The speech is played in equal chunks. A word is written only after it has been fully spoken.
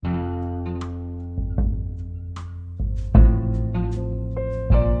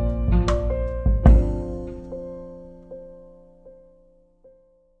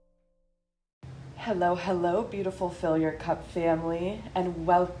Hello, beautiful Fill Your Cup family, and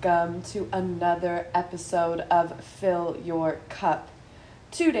welcome to another episode of Fill Your Cup.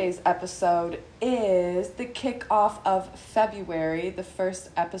 Today's episode is the kickoff of February, the first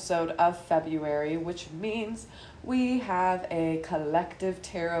episode of February, which means we have a collective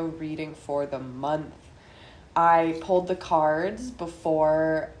tarot reading for the month. I pulled the cards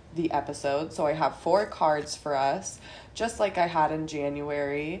before the episode, so I have 4 cards for us, just like I had in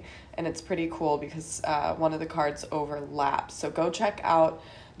January, and it's pretty cool because one of the cards overlaps. So go check out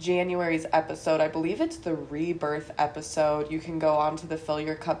January's episode. I believe it's the rebirth episode. You can go onto the Fill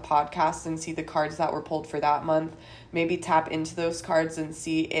Your Cup podcast and see the cards that were pulled for that month. Maybe tap into those cards and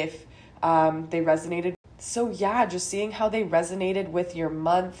see if they resonated. So yeah, just seeing how they resonated with your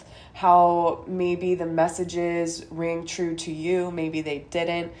month, how maybe the messages ring true to you, maybe they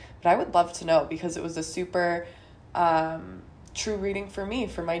didn't, but I would love to know because it was a super true reading for me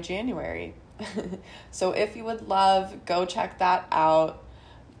for my January. So if you would love, go check that out.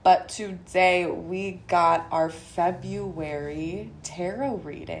 But today we got our February tarot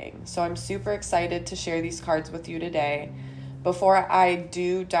reading. So I'm super excited to share these cards with you today. Before I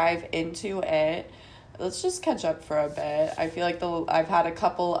do dive into it, let's just catch up for a bit. I feel like I've had a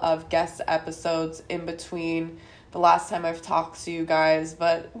couple of guest episodes in between the last time I've talked to you guys,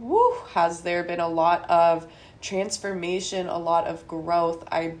 but has there been a lot of transformation, a lot of growth.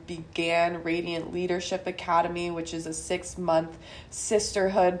 I began Radiant Leadership Academy, which is a 6-month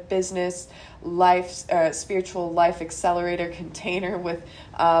sisterhood business life, spiritual life accelerator container with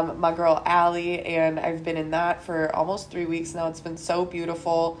my girl Allie, and I've been in that for almost 3 weeks now. It's been so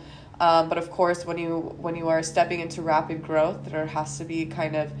beautiful. But of course, when you are stepping into rapid growth, there has to be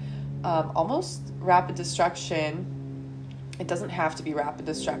kind of almost rapid destruction. It doesn't have to be rapid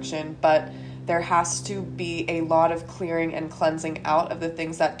destruction, but there has to be a lot of clearing and cleansing out of the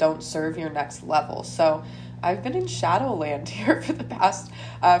things that don't serve your next level. So I've been in Shadowland here for the past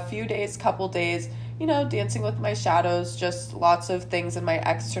few days, couple days, dancing with my shadows, just lots of things in my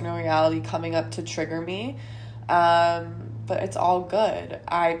external reality coming up to trigger me. But it's all good.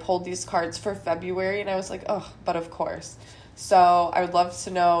 I pulled these cards for February and I was like, but of course. So I would love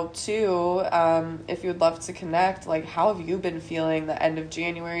to know too, if you would love to connect, like how have you been feeling the end of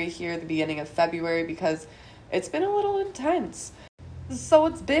January here, the beginning of February, because it's been a little intense. So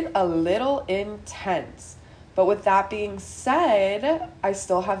it's been a little intense. But with that being said, I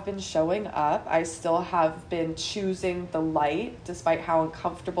still have been showing up. I still have been choosing the light, despite how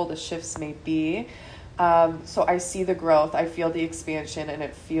uncomfortable the shifts may be. So I see the growth, I feel the expansion, and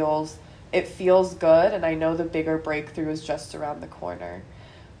it feels good, and I know the bigger breakthrough is just around the corner.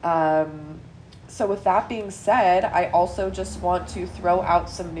 So with that being said, I also just want to throw out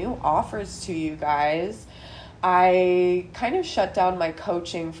some new offers to you guys. I kind of shut down my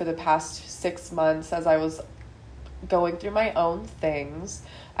coaching for the past 6 months as I was going through my own things.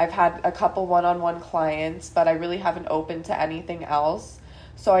 I've had a couple one-on-one clients, but I really haven't opened to anything else.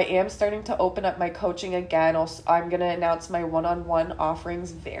 So I am starting to open up my coaching again. I'm going to announce my one-on-one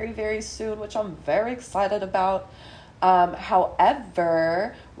offerings very, very soon, which I'm very excited about.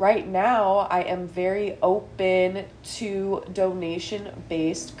 However, right now I am very open to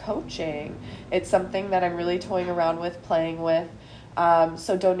donation-based coaching. It's something that I'm really toying around with, playing with.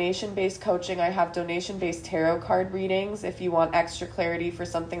 So donation-based coaching, I have donation-based tarot card readings if you want extra clarity for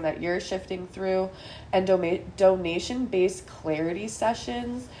something that you're shifting through, and donation-based clarity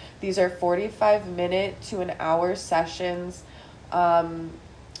sessions. These are 45-minute to an hour sessions, all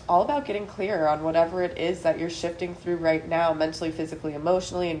about getting clear on whatever it is that you're shifting through right now, mentally, physically,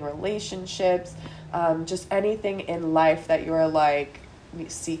 emotionally, in relationships, just anything in life that you're like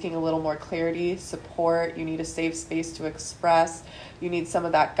seeking a little more clarity, support, you need a safe space to express, you need some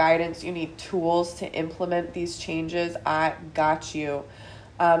of that guidance, you need tools to implement these changes. I got you.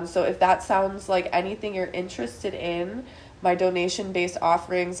 So if that sounds like anything you're interested in, my donation-based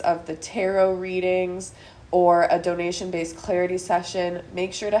offerings of the tarot readings or a donation-based clarity session,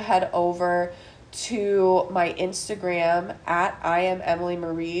 make sure to head over to my Instagram at I am Emily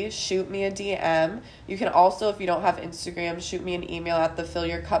Marie. Shoot me a DM. You can also, if you don't have Instagram, shoot me an email at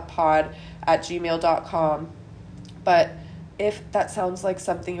thefillyourcuppod@gmail.com. But if that sounds like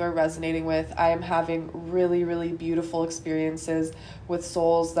something you're resonating with, I am having really, really beautiful experiences with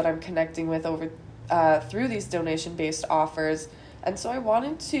souls that I'm connecting with over through these donation-based offers. And so I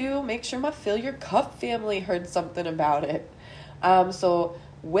wanted to make sure my Fill Your Cup family heard something about it. So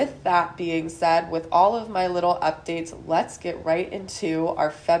with that being said, with all of my little updates, let's get right into our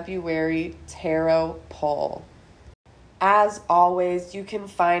February tarot pull. As always, you can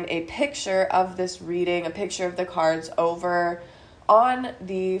find a picture of this reading, a picture of the cards over on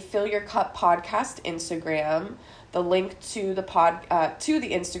the Fill Your Cup podcast Instagram. The link to the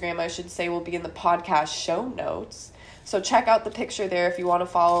Instagram, I should say, will be in the podcast show notes. So check out the picture there if you want to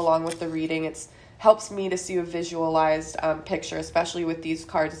follow along with the reading. It helps me to see a visualized picture, especially with these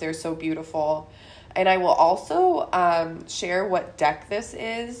cards. They're so beautiful. And I will also share what deck this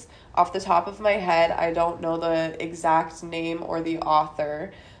is. Off the top of my head, I don't know the exact name or the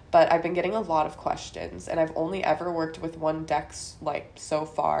author, but I've been getting a lot of questions, and I've only ever worked with one deck so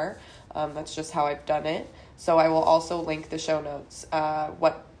far. That's just how I've done it. So I will also link the show notes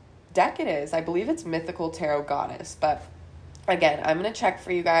what deck it is. I believe it's Mythical Tarot Goddess, but again, I'm going to check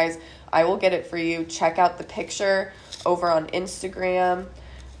for you guys. I will get it for you. Check out the picture over on Instagram.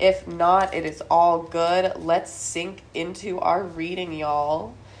 If not, it is all good. Let's sink into our reading,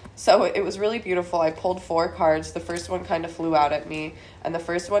 y'all. So it was really beautiful. I pulled 4 cards. The first one kind of flew out at me. And the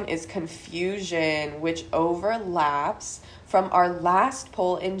first one is Confusion, which overlaps from our last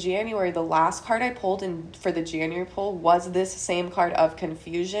pull in January. The last card I pulled for the January pull was this same card of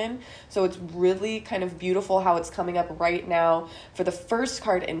Confusion. So it's really kind of beautiful how it's coming up right now for the first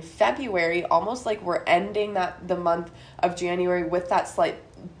card in February, almost like we're ending the month of January with that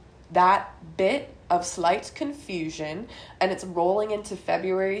bit of slight confusion, and it's rolling into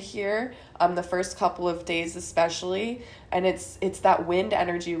February here, the first couple of days especially, and it's that wind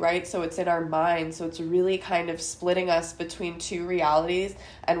energy, right? So it's in our mind, so it's really kind of splitting us between two realities.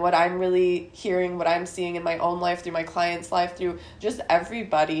 And what I'm really hearing, what I'm seeing in my own life, through my clients' life, through just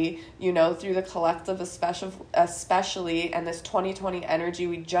everybody, through the collective especially, and this 2020 energy,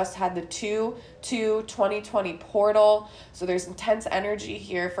 we just had the 2020 portal, so there's intense energy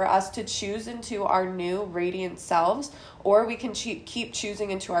here for us to choose into our new radiant selves, or we can keep choosing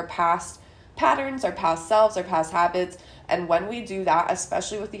into our past patterns, our past selves, our past habits. And when we do that,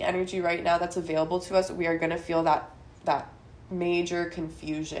 especially with the energy right now that's available to us, we are going to feel that major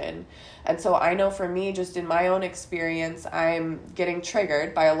confusion. And so I know for me, just in my own experience, I'm getting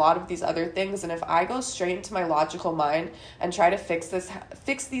triggered by a lot of these other things. And if I go straight into my logical mind and try to fix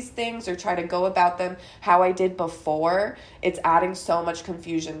these things, or try to go about them how I did before, it's adding so much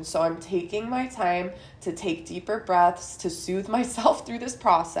confusion. So I'm taking my time to take deeper breaths, to soothe myself through this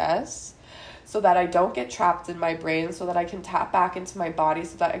process, so that I don't get trapped in my brain, so that I can tap back into my body,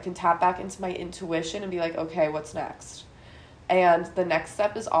 so that I can tap back into my intuition and be like, okay, what's next? And the next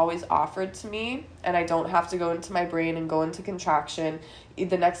step is always offered to me, and I don't have to go into my brain and go into contraction.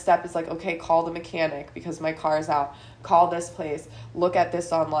 The next step is like, okay, call the mechanic because my car is out. Call this place. Look at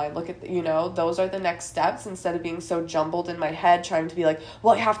this online. Look at, those are the next steps, instead of being so jumbled in my head, trying to be like,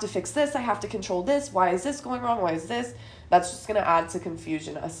 well, I have to fix this. I have to control this. Why is this going wrong? Why is this? That's just going to add to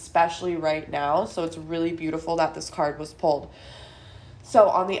confusion, especially right now. So it's really beautiful that this card was pulled. So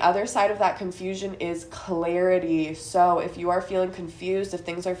on the other side of that confusion is clarity. So if you are feeling confused, if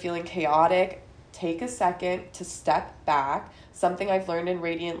things are feeling chaotic, take a second to step back. Something I've learned in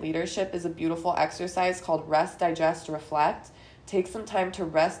Radiant Leadership is a beautiful exercise called Rest, Digest, Reflect. Take some time to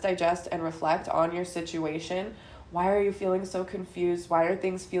rest, digest, and reflect on your situation. Why are you feeling so confused? Why are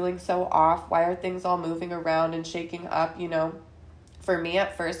things feeling so off? Why are things all moving around and shaking up? For me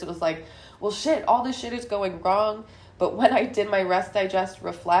at first, it was like, well, shit, all this shit is going wrong. But when I did my rest, digest,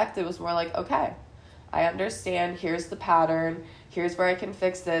 reflect, it was more like, okay, I understand. Here's the pattern. Here's where I can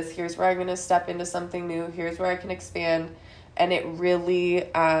fix this. Here's where I'm going to step into something new. Here's where I can expand. And it really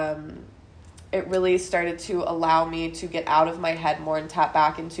started to allow me to get out of my head more and tap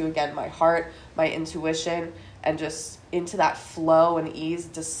back into, again, my heart, my intuition, and just into that flow and ease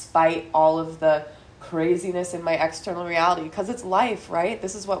despite all of the craziness in my external reality. Because it's life, right?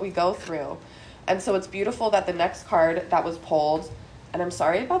 This is what we go through. And so it's beautiful that the next card that was pulled, and I'm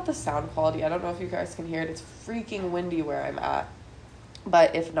sorry about the sound quality. I don't know if you guys can hear it. It's freaking windy where I'm at.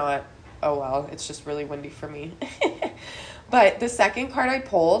 But if not, oh well, it's just really windy for me. But the second card I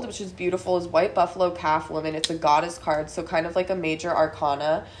pulled, which is beautiful, is White Buffalo Calf Woman. It's a goddess card, so kind of like a major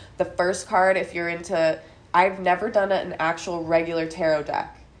arcana. The first card, if you're into, I've never done an actual regular tarot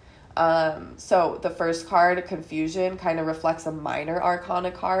deck. So the first card, Confusion, kind of reflects a minor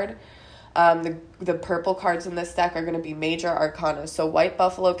arcana card. The purple cards in this deck are going to be major arcana. So White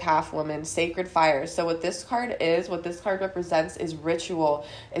Buffalo Calf Woman, Sacred Fire. So what this card represents is ritual,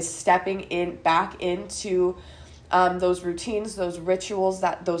 is stepping back into those routines, those rituals,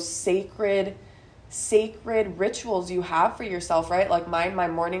 those sacred rituals you have for yourself, right? Like my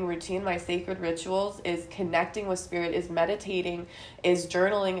morning routine, my sacred rituals is connecting with spirit, is meditating, is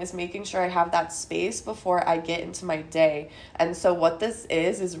journaling, is making sure I have that space before I get into my day. And so what this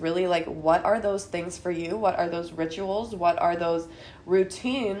is really like, what are those things for you? What are those rituals? What are those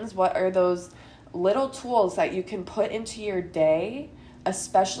routines? What are those little tools that you can put into your day,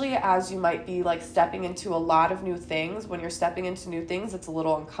 especially as you might be like stepping into a lot of new things. When you're stepping into new things, it's a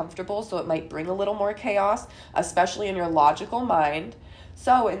little uncomfortable, so it might bring a little more chaos, especially in your logical mind.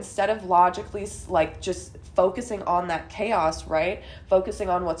 So instead of logically like just focusing on that chaos, right? Focusing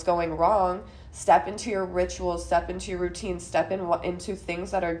on what's going wrong, step into your rituals, step into your routines, into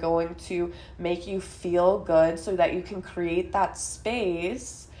things that are going to make you feel good so that you can create that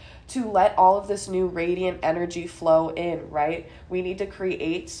space to let all of this new radiant energy flow in, right? We need to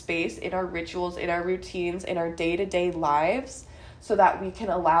create space in our rituals, in our routines, in our day-to-day lives, so that we can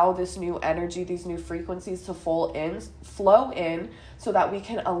allow this new energy, these new frequencies to flow in, so that we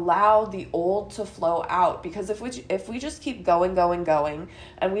can allow the old to flow out. Because if we just keep going,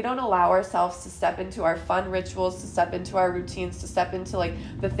 and we don't allow ourselves to step into our fun rituals, to step into our routines, to step into like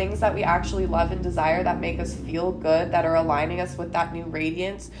the things that we actually love and desire, that make us feel good, that are aligning us with that new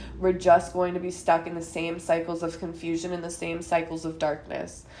radiance, we're just going to be stuck in the same cycles of confusion and the same cycles of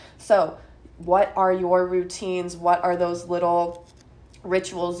darkness. So what are your routines? What are those little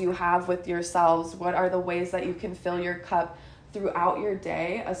rituals you have with yourselves? What are the ways that you can fill your cup throughout your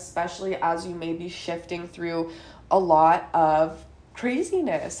day, especially as you may be shifting through a lot of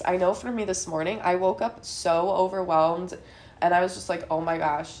craziness? I know for me this morning, I woke up so overwhelmed, and I was just like, oh my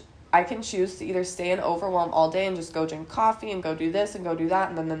gosh, I can choose to either stay in overwhelm all day and just go drink coffee and go do this and go do that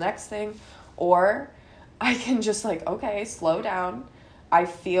and then the next thing, or I can just like, okay, slow down. I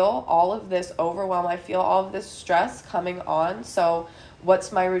feel all of this overwhelm. I feel all of this stress coming on. So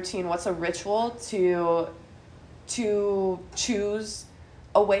what's my routine? What's a ritual to choose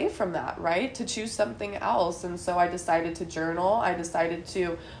away from that, right? To choose something else. And so I decided to journal. I listened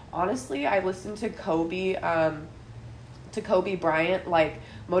to Kobe Bryant, like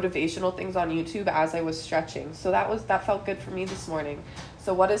motivational things on YouTube as I was stretching. So that felt good for me this morning.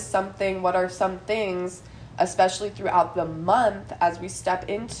 So what are some things, especially throughout the month, as we step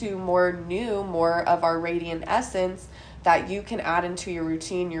into more of our radiant essence, that you can add into your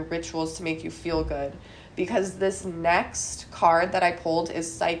routine, your rituals, to make you feel good? Because this next card that I pulled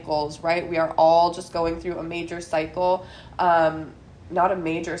is cycles, right? We are all just going through a major cycle. Not a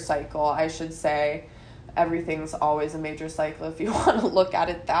major cycle, I should say. Everything's always a major cycle if you want to look at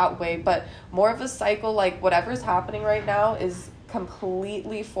it that way, but more of a cycle, like whatever's happening right now is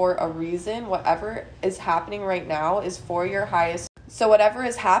completely for a reason. Whatever is happening right now is for your highest. So whatever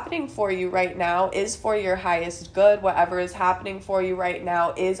is happening for you right now is for your highest good. Whatever is happening for you right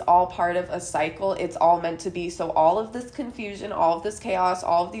now is all part of a cycle. It's all meant to be. So all of this confusion, all of this chaos,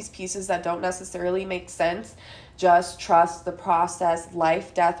 all of these pieces that don't necessarily make sense, just trust the process.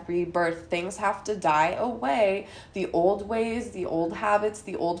 Life, death, rebirth. Things have to die away. The old ways, the old habits,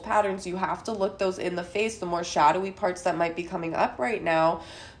 the old patterns, you have to look those in the face. The more shadowy parts that might be coming up right now,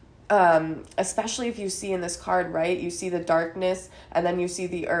 especially if you see in this card, right? You see the darkness and then you see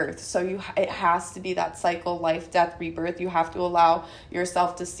the earth. So it has to be that cycle, life, death, rebirth. You have to allow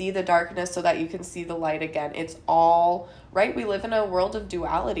yourself to see the darkness so that you can see the light again. It's all right. We live in a world of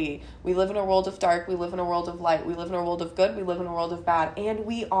duality. We live in a world of dark. We live in a world of light. We live in a world of good. We live in a world of bad. And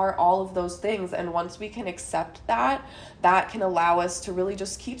we are all of those things. And once we can accept that, that can allow us to really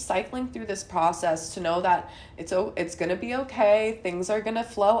just keep cycling through this process, to know that it's going to be okay. Things are going to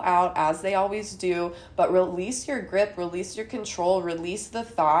flow out as they always do, but release your grip, release your control, release the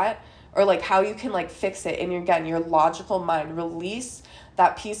thought, or like how you can like fix it in your logical mind. Release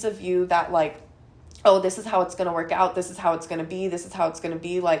that piece of you that like, oh, this is how it's going to work out. This is how it's going to be. This is how it's going to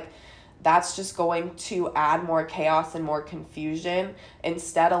be. Like, that's just going to add more chaos and more confusion.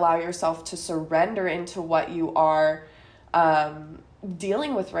 Instead, allow yourself to surrender into what you are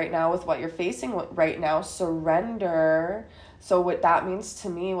dealing with right now, with what you're facing right now. Surrender. So what that means to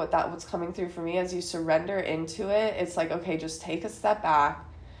me, what's coming through for me as you surrender into it, it's like, okay, just take a step back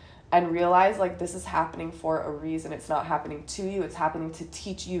and realize like this is happening for a reason. It's not happening to you. It's happening to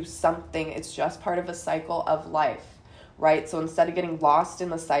teach you something. It's just part of a cycle of life, right? So instead of getting lost in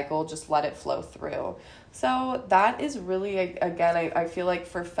the cycle, just let it flow through. So that is really, again, I feel like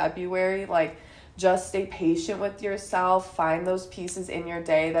for February, like just stay patient with yourself. Find those pieces in your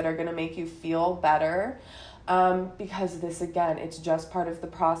day that are going to make you feel better. Because this, again, it's just part of the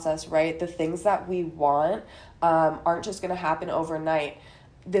process, right? The things that we want aren't just going to happen overnight.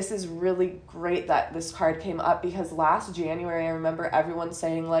 This is really great that this card came up, because last January, I remember everyone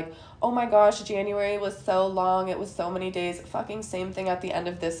saying like, oh my gosh, January was so long. It was so many days. Fucking same thing at the end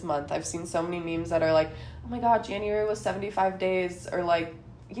of this month. I've seen so many memes that are like, oh my God, January was 75 days, or like,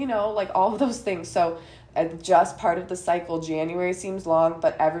 you know, like all of those things. So just part of the cycle. January seems long,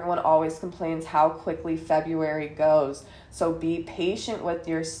 but everyone always complains how quickly February goes. So be patient with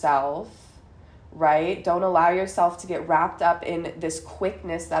yourself, right? Don't allow yourself to get wrapped up in this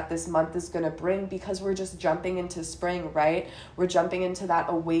quickness that this month is going to bring, because we're just jumping into spring, right? We're jumping into that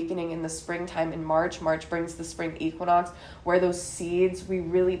awakening in the springtime in March. March brings the spring equinox, where those seeds, we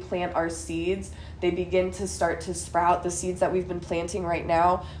really plant our seeds. They begin to start to sprout. The seeds that we've been planting right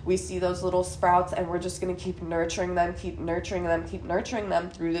now, we see those little sprouts, and we're just going to keep nurturing them, keep nurturing them, keep nurturing them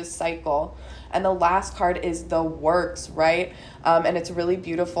through this cycle. And the last card is the works, right? And it's really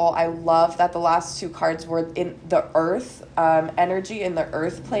beautiful. I love that the last two cards were in the earth energy, in the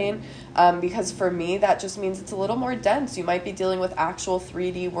earth plane, because for me, that just means it's a little more dense. You might be dealing with actual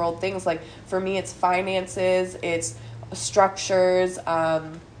 3D world things. Like for me, it's finances, it's structures,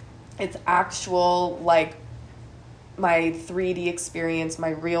 it's actual, like, my 3D experience, my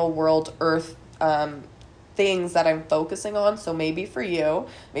real world earth things that I'm focusing on. So maybe for you,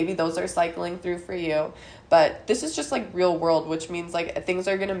 maybe those are cycling through for you. But this is just like real world, which means like things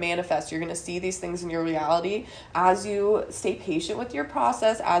are going to manifest. You're going to see these things in your reality as you stay patient with your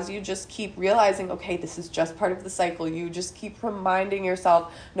process, as you just keep realizing, okay, this is just part of the cycle. You just keep reminding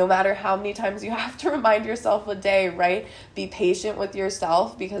yourself, no matter how many times you have to remind yourself a day, right? Be patient with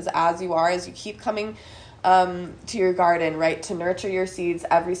yourself, because as you keep coming to your garden, right, to nurture your seeds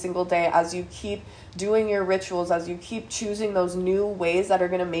every single day, as you keep doing your rituals, as you keep choosing those new ways that are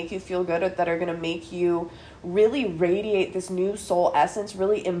going to make you feel good, or that are going to make you really radiate this new soul essence,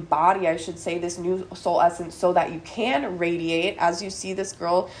 really embody, I should say, this new soul essence, so that you can radiate. As you see this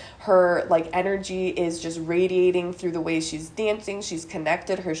girl, her like energy is just radiating through the way she's dancing, she's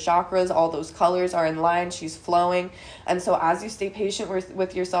connected, her chakras, all those colors are in line, she's flowing. And so as you stay patient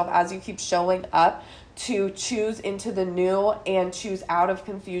with yourself, as you keep showing up to choose into the new and choose out of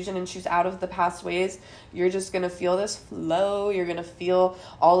confusion and choose out of the past ways, you're just going to feel this flow. You're going to feel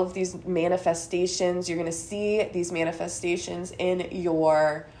all of these manifestations. You're going to see these manifestations in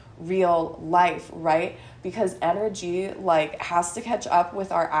your real life, right? Because energy like has to catch up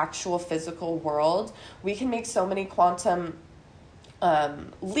with our actual physical world. We can make so many quantum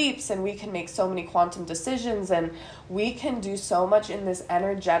leaps, and we can make so many quantum decisions, and we can do so much in this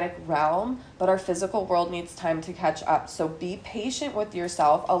energetic realm, but our physical world needs time to catch up. So be patient with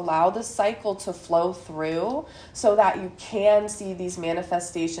yourself, allow the cycle to flow through so that you can see these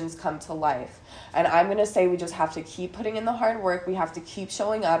manifestations come to life. And I'm going to say we just have to keep putting in the hard work. We have to keep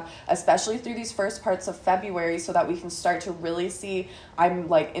showing up, especially through these first parts of February, so that we can start to really see, I'm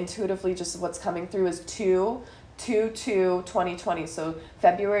like intuitively just what's coming through is 2020. So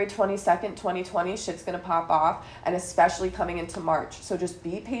February 22nd, 2020, shit's going to pop off, and especially coming into March. So just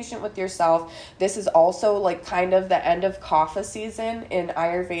be patient with yourself. This is also like kind of the end of Kapha season in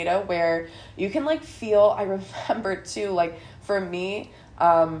Ayurveda, where you can like feel, I remember too, like for me,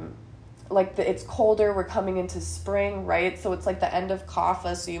 it's colder, we're coming into spring, right? So it's like the end of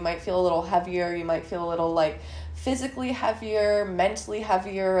Kapha, so you might feel a little heavier, you might feel a little like physically heavier, mentally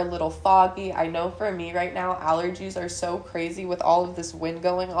heavier, a little foggy. I know for me right now, allergies are so crazy with all of this wind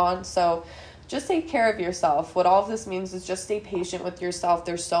going on. So just take care of yourself. What all of this means is just stay patient with yourself.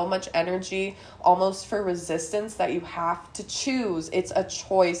 There's so much energy almost for resistance that you have to choose. It's a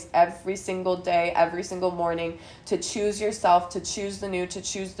choice every single day, every single morning, to choose yourself, to choose the new, to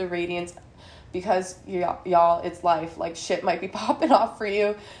choose the radiance. Because y'all, it's life. Like shit might be popping off for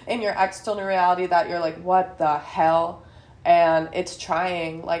you in your external reality that you're like, what the hell? And it's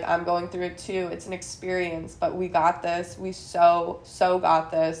trying. Like I'm going through it too. It's an experience, but we got this. We so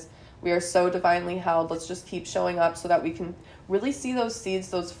got this. We are so divinely held. Let's just keep showing up so that we can really see those seeds,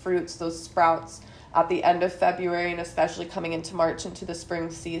 those fruits, those sprouts at the end of February, and especially coming into March, into the spring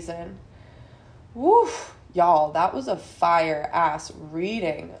season. Woo! Y'all, that was a fire ass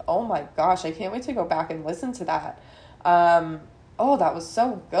reading. Oh my gosh, I can't wait to go back and listen to that. That was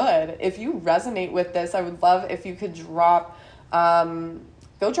so good. If you resonate with this, I would love if you could drop,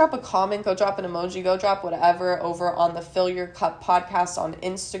 go drop a comment, go drop an emoji, go drop whatever over on the Fill Your Cup podcast on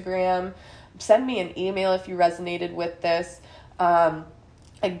Instagram. Send me an email if you resonated with this.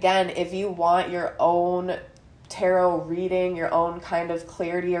 Again, if you want your own tarot reading, your own kind of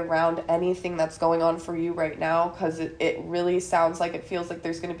clarity around anything that's going on for you right now, because it really sounds like, it feels like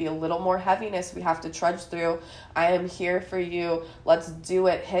there's going to be a little more heaviness we have to trudge through. I am here for you. Let's do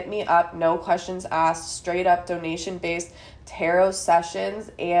it. Hit me up. No questions asked. Straight up donation based tarot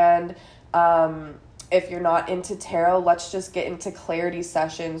sessions. And if you're not into tarot, let's just get into clarity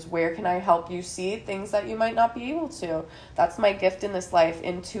sessions. Where can I help you see things that you might not be able to? That's my gift in this life.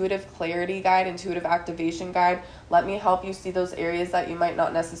 Intuitive clarity guide, intuitive activation guide. Let me help you see those areas that you might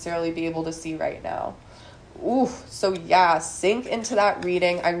not necessarily be able to see right now. Ooh, so yeah, sink into that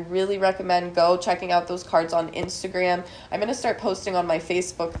reading. I really recommend go checking out those cards on Instagram. I'm going to start posting on my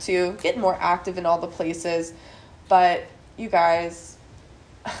Facebook too, get more active in all the places. But you guys,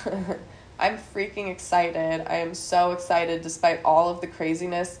 I'm freaking excited. I am so excited despite all of the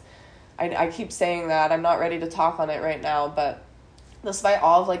craziness. I keep saying that. I'm not ready to talk on it right now, but despite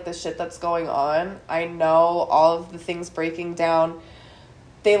all of like the shit that's going on, I know all of the things breaking down,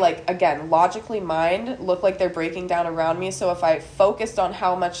 they like, again, logically mind look like they're breaking down around me. So if I focused on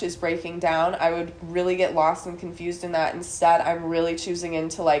how much is breaking down, I would really get lost and confused in that. Instead, I'm really choosing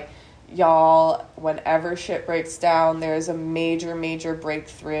into like, y'all, whenever shit breaks down, there's a major, major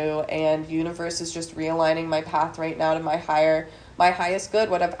breakthrough, and universe is just realigning my path right now to my highest good,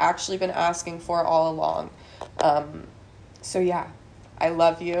 what I've actually been asking for all along. So yeah, I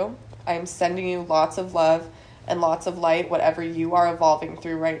love you. I am sending you lots of love and lots of light, whatever you are evolving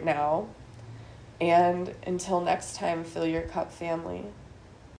through right now. And until next time, fill your cup, family.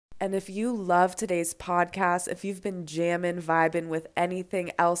 And if you love today's podcast, if you've been jamming, vibing with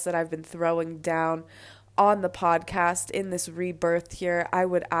anything else that I've been throwing down on the podcast in this rebirth here, I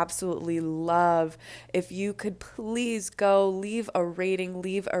would absolutely love if you could please go leave a rating,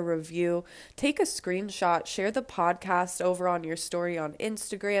 leave a review, take a screenshot, share the podcast over on your story on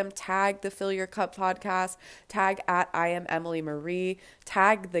Instagram, tag the Fill Your Cup podcast, tag at I am Emily Marie,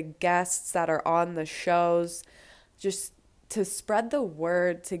 tag the guests that are on the shows, just to spread the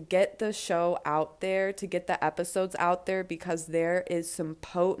word, to get the show out there, to get the episodes out there, because there is some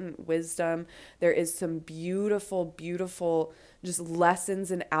potent wisdom. There is some beautiful, beautiful just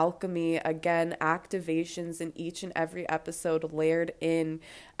lessons in alchemy. Again, activations in each and every episode layered in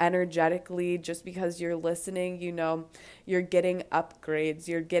energetically. Just because you're listening, you know, you're getting upgrades.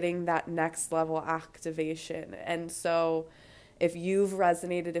 You're getting that next level activation. And so if you've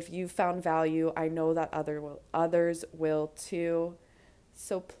resonated, if you've found value, I know that others will too.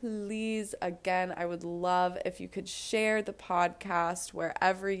 So please, again, I would love if you could share the podcast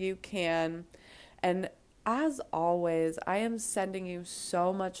wherever you can. And as always, I am sending you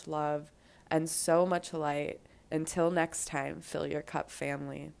so much love and so much light. Until next time, fill your cup,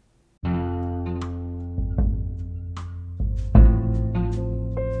 family.